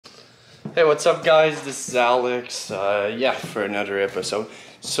Hey, what's up guys? This is Alex, for another episode.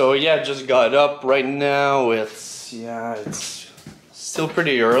 So yeah, just got up right now. It's still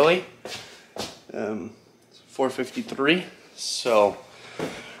pretty early. 4:53. So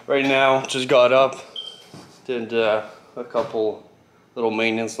right now, just got up, did a couple little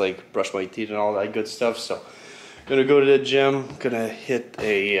maintenance like brush my teeth and all that good stuff. So gonna go to the gym, gonna hit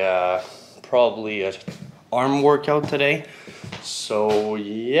a probably a arm workout today. So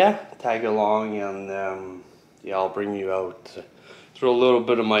yeah, tag along and I'll bring you out through a little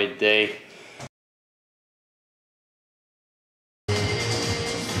bit of my day.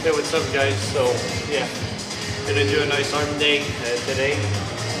 Hey, what's up guys? So yeah, gonna do a nice arm day today.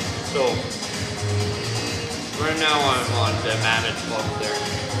 So right now I'm on the mammoth club there.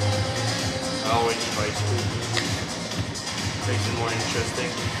 I always try scoop. Makes it more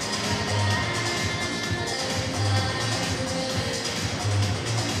interesting.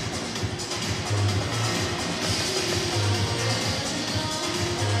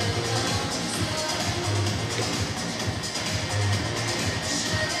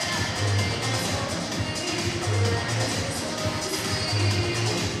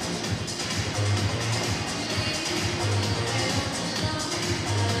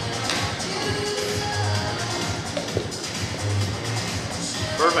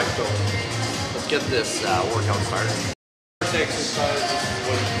 Perfecto. Let's get this workout started. First exercise is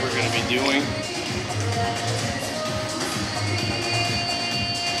what we're going to be doing.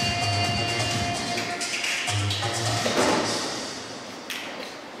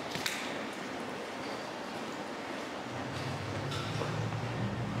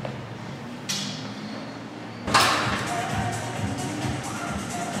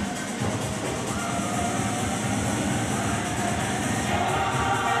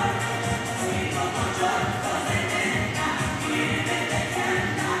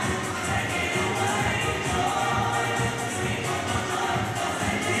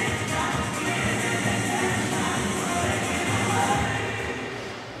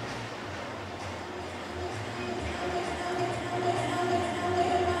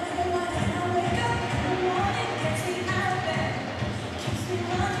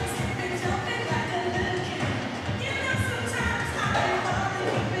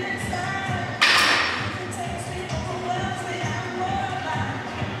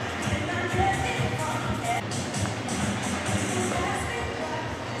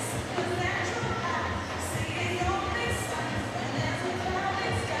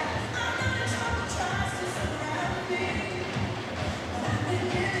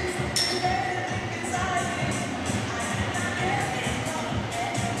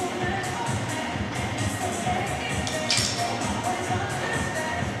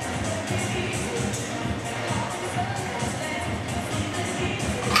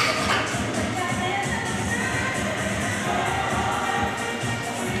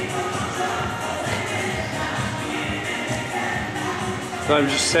 So I'm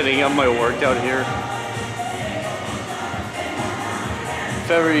just setting up my workout here.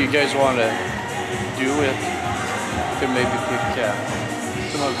 If ever you guys want to do it, you can maybe pick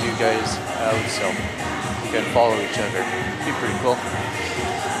some of you guys out so you can follow each other. It'd be pretty cool.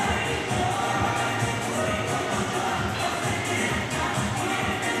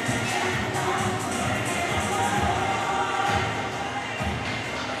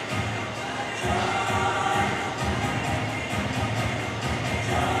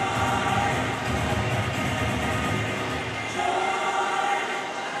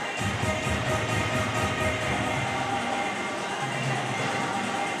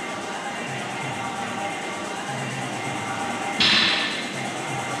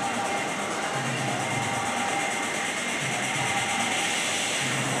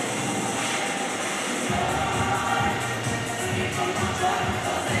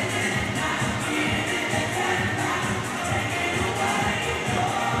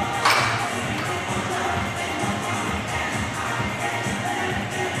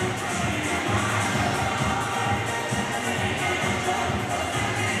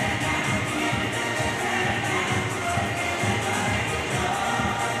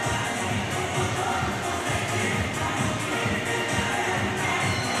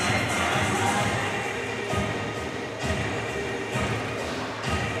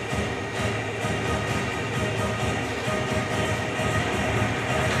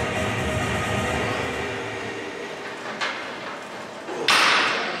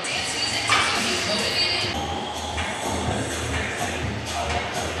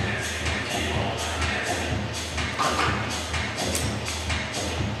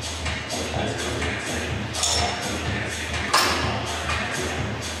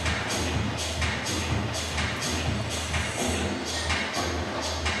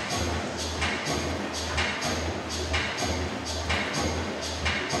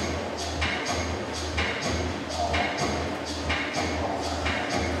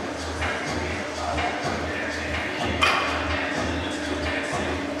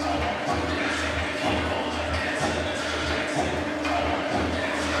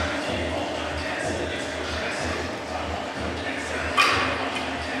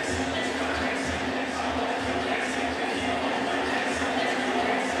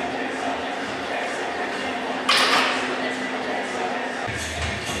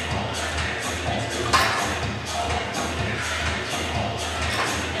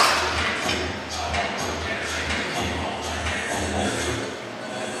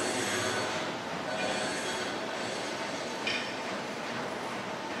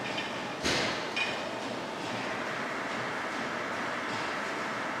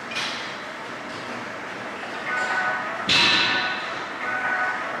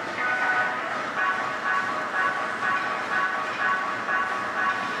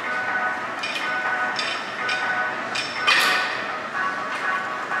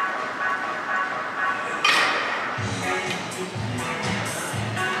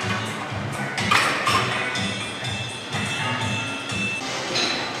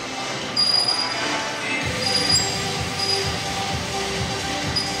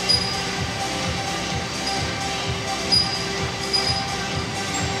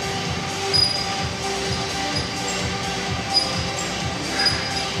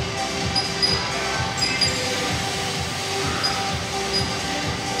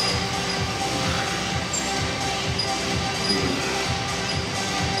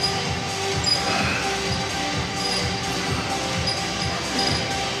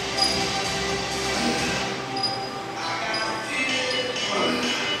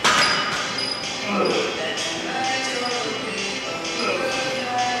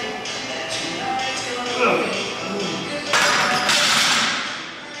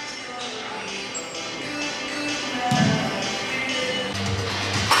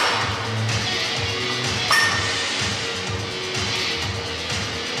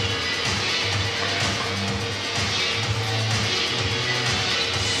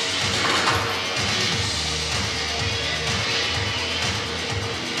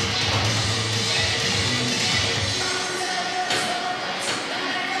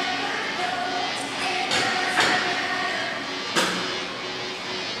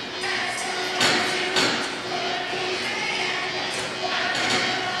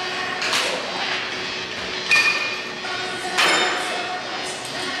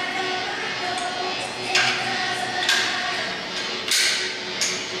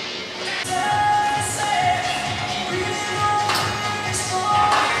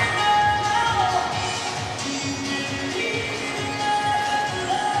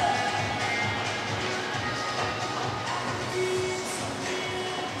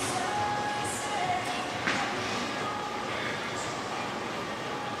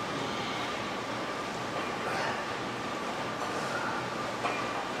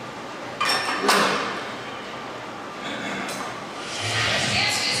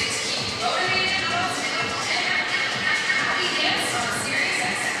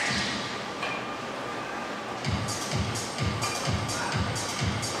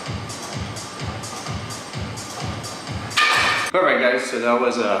 Alright guys, so that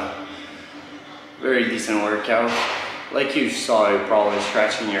was a very decent workout. Like you saw, you're probably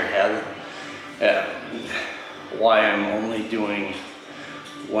scratching your head at why I'm only doing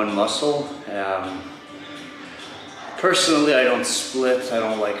one muscle. Personally, I don't split, I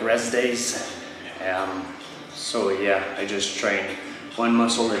don't like rest days. So yeah, I just train one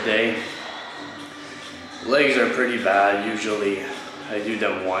muscle a day. Legs are pretty bad. Usually I do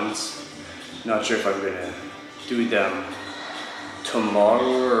them once. Not sure if I'm gonna do them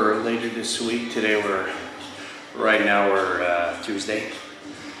tomorrow or later this week. Right now we're Tuesday.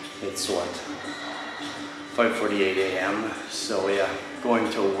 It's what, 5:48 a.m. So yeah, going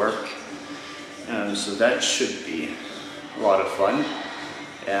to work. So that should be a lot of fun.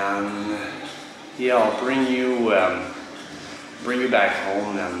 And yeah, I'll bring you back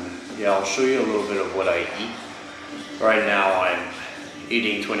home, and yeah, I'll show you a little bit of what I eat. Right now I'm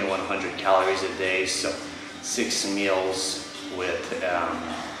eating 2,100 calories a day, so 6 meals with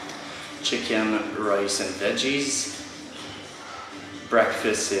chicken, rice, and veggies.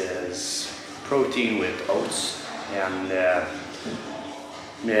 Breakfast is protein with oats, and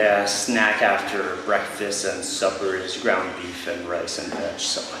yeah, snack after breakfast and supper is ground beef and rice and veg.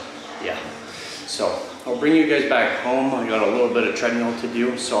 So yeah, so I'll bring you guys back home. I got a little bit of treadmill to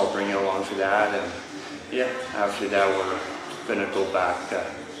do, so I'll bring you along for that. And yeah, after that we're gonna go back to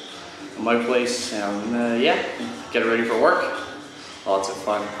my place and yeah, get ready for work. Lots of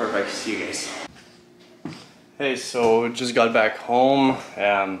fun. Perfect. See you guys. Hey, so just got back home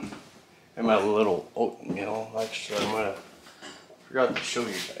and my little oatmeal. Actually, I might have forgot to show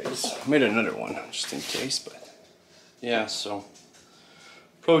you guys. I made another one just in case, but yeah, so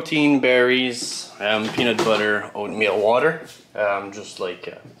protein, berries, peanut butter, oatmeal water, just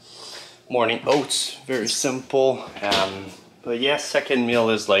like morning oats. Very simple. But yeah, second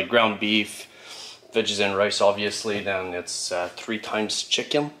meal is like ground beef, veggies and rice obviously. Then it's 3 times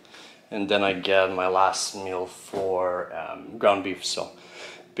chicken, and then I get my last meal for ground beef. So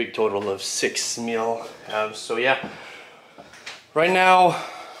big total of 6 meal. So yeah, right now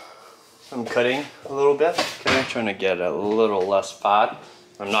I'm cutting a little bit. Okay, trying to get a little less fat.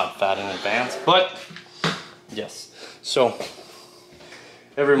 I'm not fat in advance, but yes. So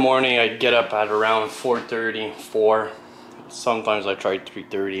every morning I get up at around 4:30, 4. Sometimes I try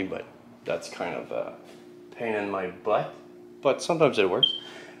 3:30, but that's kind of a pain in my butt. But sometimes it works.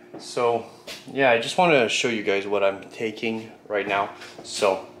 So yeah, I just want to show you guys what I'm taking right now.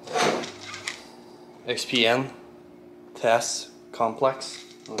 So XPN Test Complex.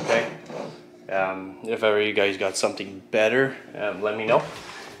 Okay. If ever you guys got something better, let me know.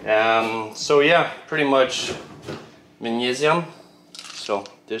 So yeah, pretty much magnesium. So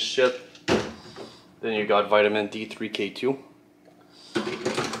this shit. Then you got vitamin D3K2.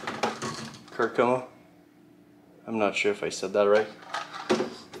 Curcuma. I'm not sure if I said that right.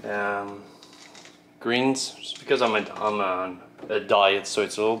 Greens, just because I'm on a diet, so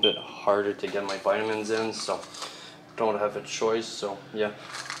it's a little bit harder to get my vitamins in, so don't have a choice. So yeah,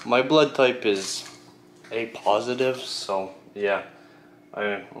 my blood type is A positive, so yeah,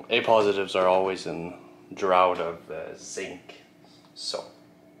 A positives are always in drought of zinc. So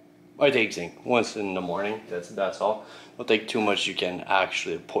I take zinc once in the morning. That's all. Don't take too much. You can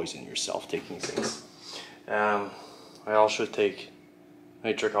actually poison yourself taking zinc. I also take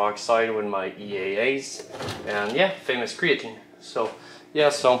nitric oxide with my EAAs, and yeah, famous creatine. So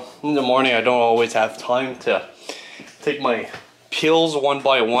yeah, so in the morning I don't always have time to take my pills one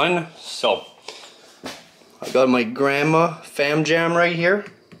by one. So I got my grandma Fam Jam right here.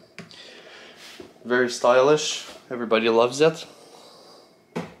 Very stylish. Everybody loves it.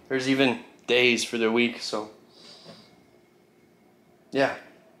 There's even days for the week, so yeah,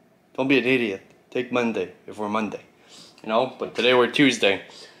 don't be an idiot. Take Monday if we're Monday, you know, but today we're Tuesday,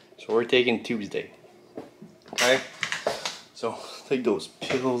 so we're taking Tuesday. Okay, so take those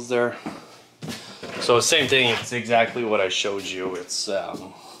pills there. So same thing, it's exactly what I showed you. It's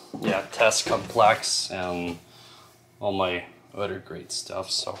yeah, Test Complex and all my other great stuff,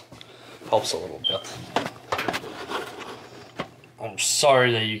 so helps a little bit. I'm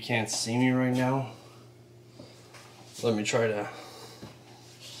sorry that you can't see me right now. Let me try to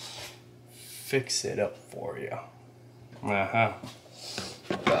fix it up for you.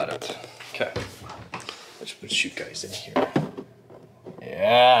 Got it. Okay. Let's put you guys in here.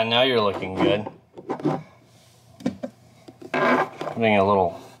 Yeah, now you're looking good. Putting a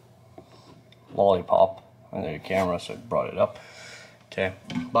little lollipop under your camera, so I brought it up. Okay,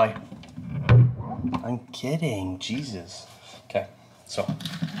 bye. I'm kidding, Jesus. Okay, so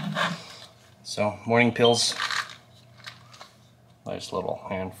morning pills. Nice little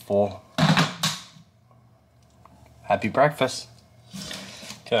handful. happy breakfast.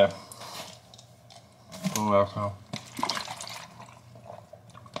 Okay.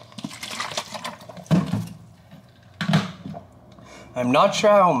 I'm not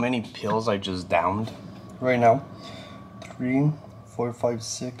sure how many pills I just downed right now. 3, 4, 5,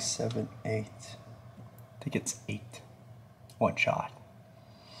 6, 7, 8. I think it's 8. One shot.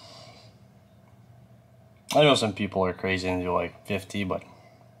 I know some people are crazy and do like 50, but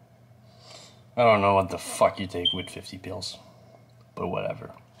I don't know what the fuck you take with 50 pills. But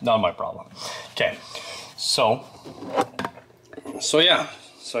whatever. Not my problem. Okay. So yeah.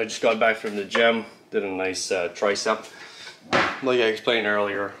 So I just got back from the gym. Did a nice tricep. Like I explained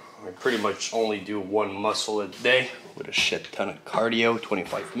earlier, I pretty much only do one muscle a day with a shit ton of cardio,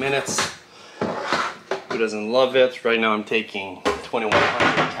 25 minutes. Who doesn't love it? Right now I'm taking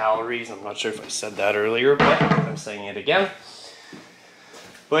 2,100 calories. I'm not sure if I said that earlier, but I'm saying it again.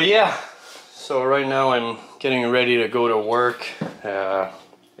 But yeah, so right now I'm getting ready to go to work.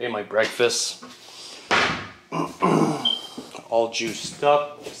 Ate my breakfast. All juiced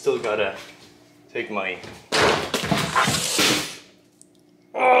up. Still gotta take my...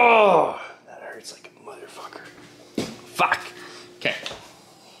 Oh, that hurts like a motherfucker. Fuck. Okay.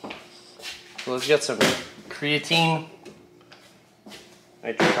 So let's get some creatine,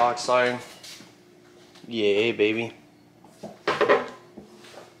 nitric oxide. Yay, baby.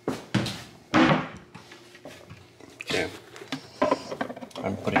 Okay.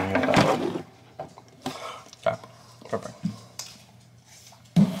 I'm putting it back. Okay. Perfect.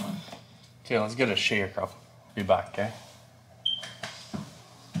 Okay, let's get a shake up. Be back, okay?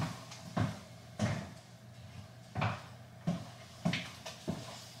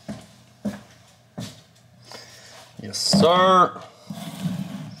 Yes, sir.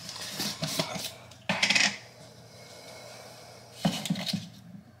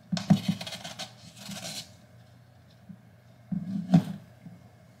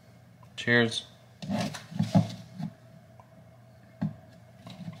 Cheers.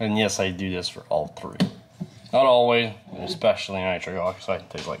 And yes, I do this for all three. Not always, especially nitric oxide.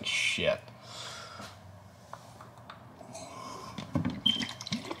 It tastes like shit.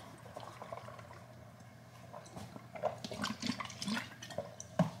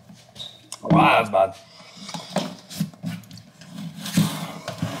 Wow, that's bad.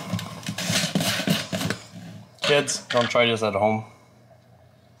 Kids, don't try this at home.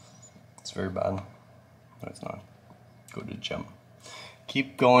 It's very bad. No, it's not. Go to the gym.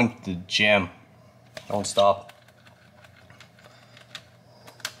 Keep going to the gym. Don't stop.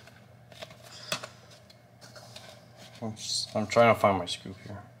 I'm trying to find my scoop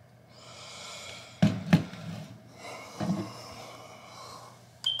here.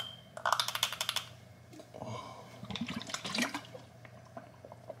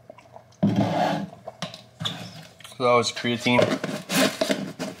 So that was creatine.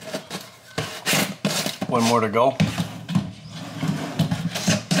 One more to go.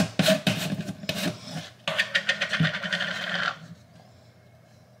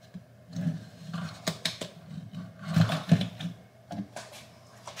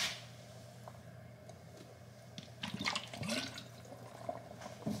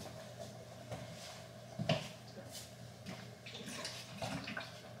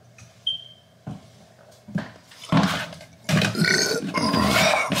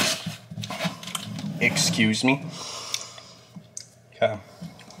 Excuse me. Okay.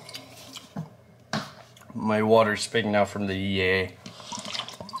 My water's speaking now from the EA.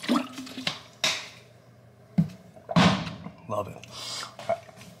 Love it. Okay.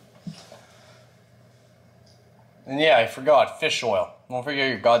 And yeah, I forgot fish oil. Don't forget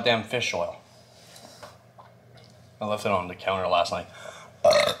your goddamn fish oil. I left it on the counter last night.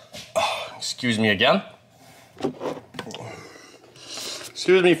 Excuse me again.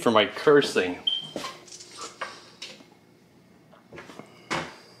 Excuse me for my cursing.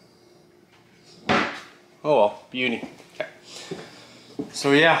 Oh well, beauty. Okay.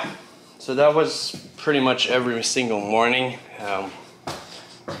 So yeah, so that was pretty much every single morning.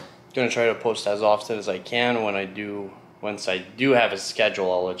 Gonna try to post as often as I can. Once I do have a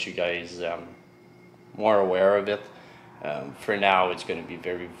schedule, I'll let you guys more aware of it. For now, it's gonna be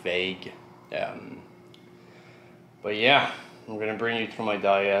very vague. But yeah, I'm gonna bring you through my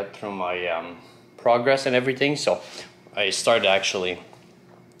diet, through my progress and everything. So I started actually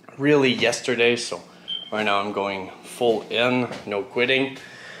really yesterday. So right now I'm going full in, no quitting.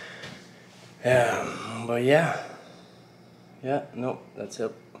 But yeah, no, that's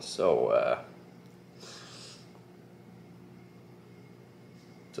it. So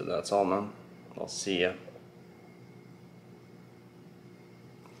that's all, man. I'll see ya.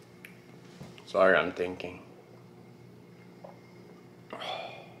 Sorry, I'm thinking.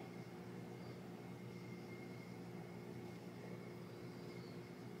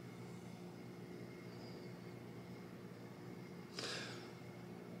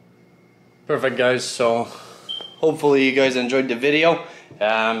 Perfect, guys. So hopefully you guys enjoyed the video.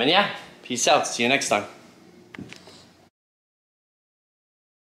 And yeah, peace out. See you next time.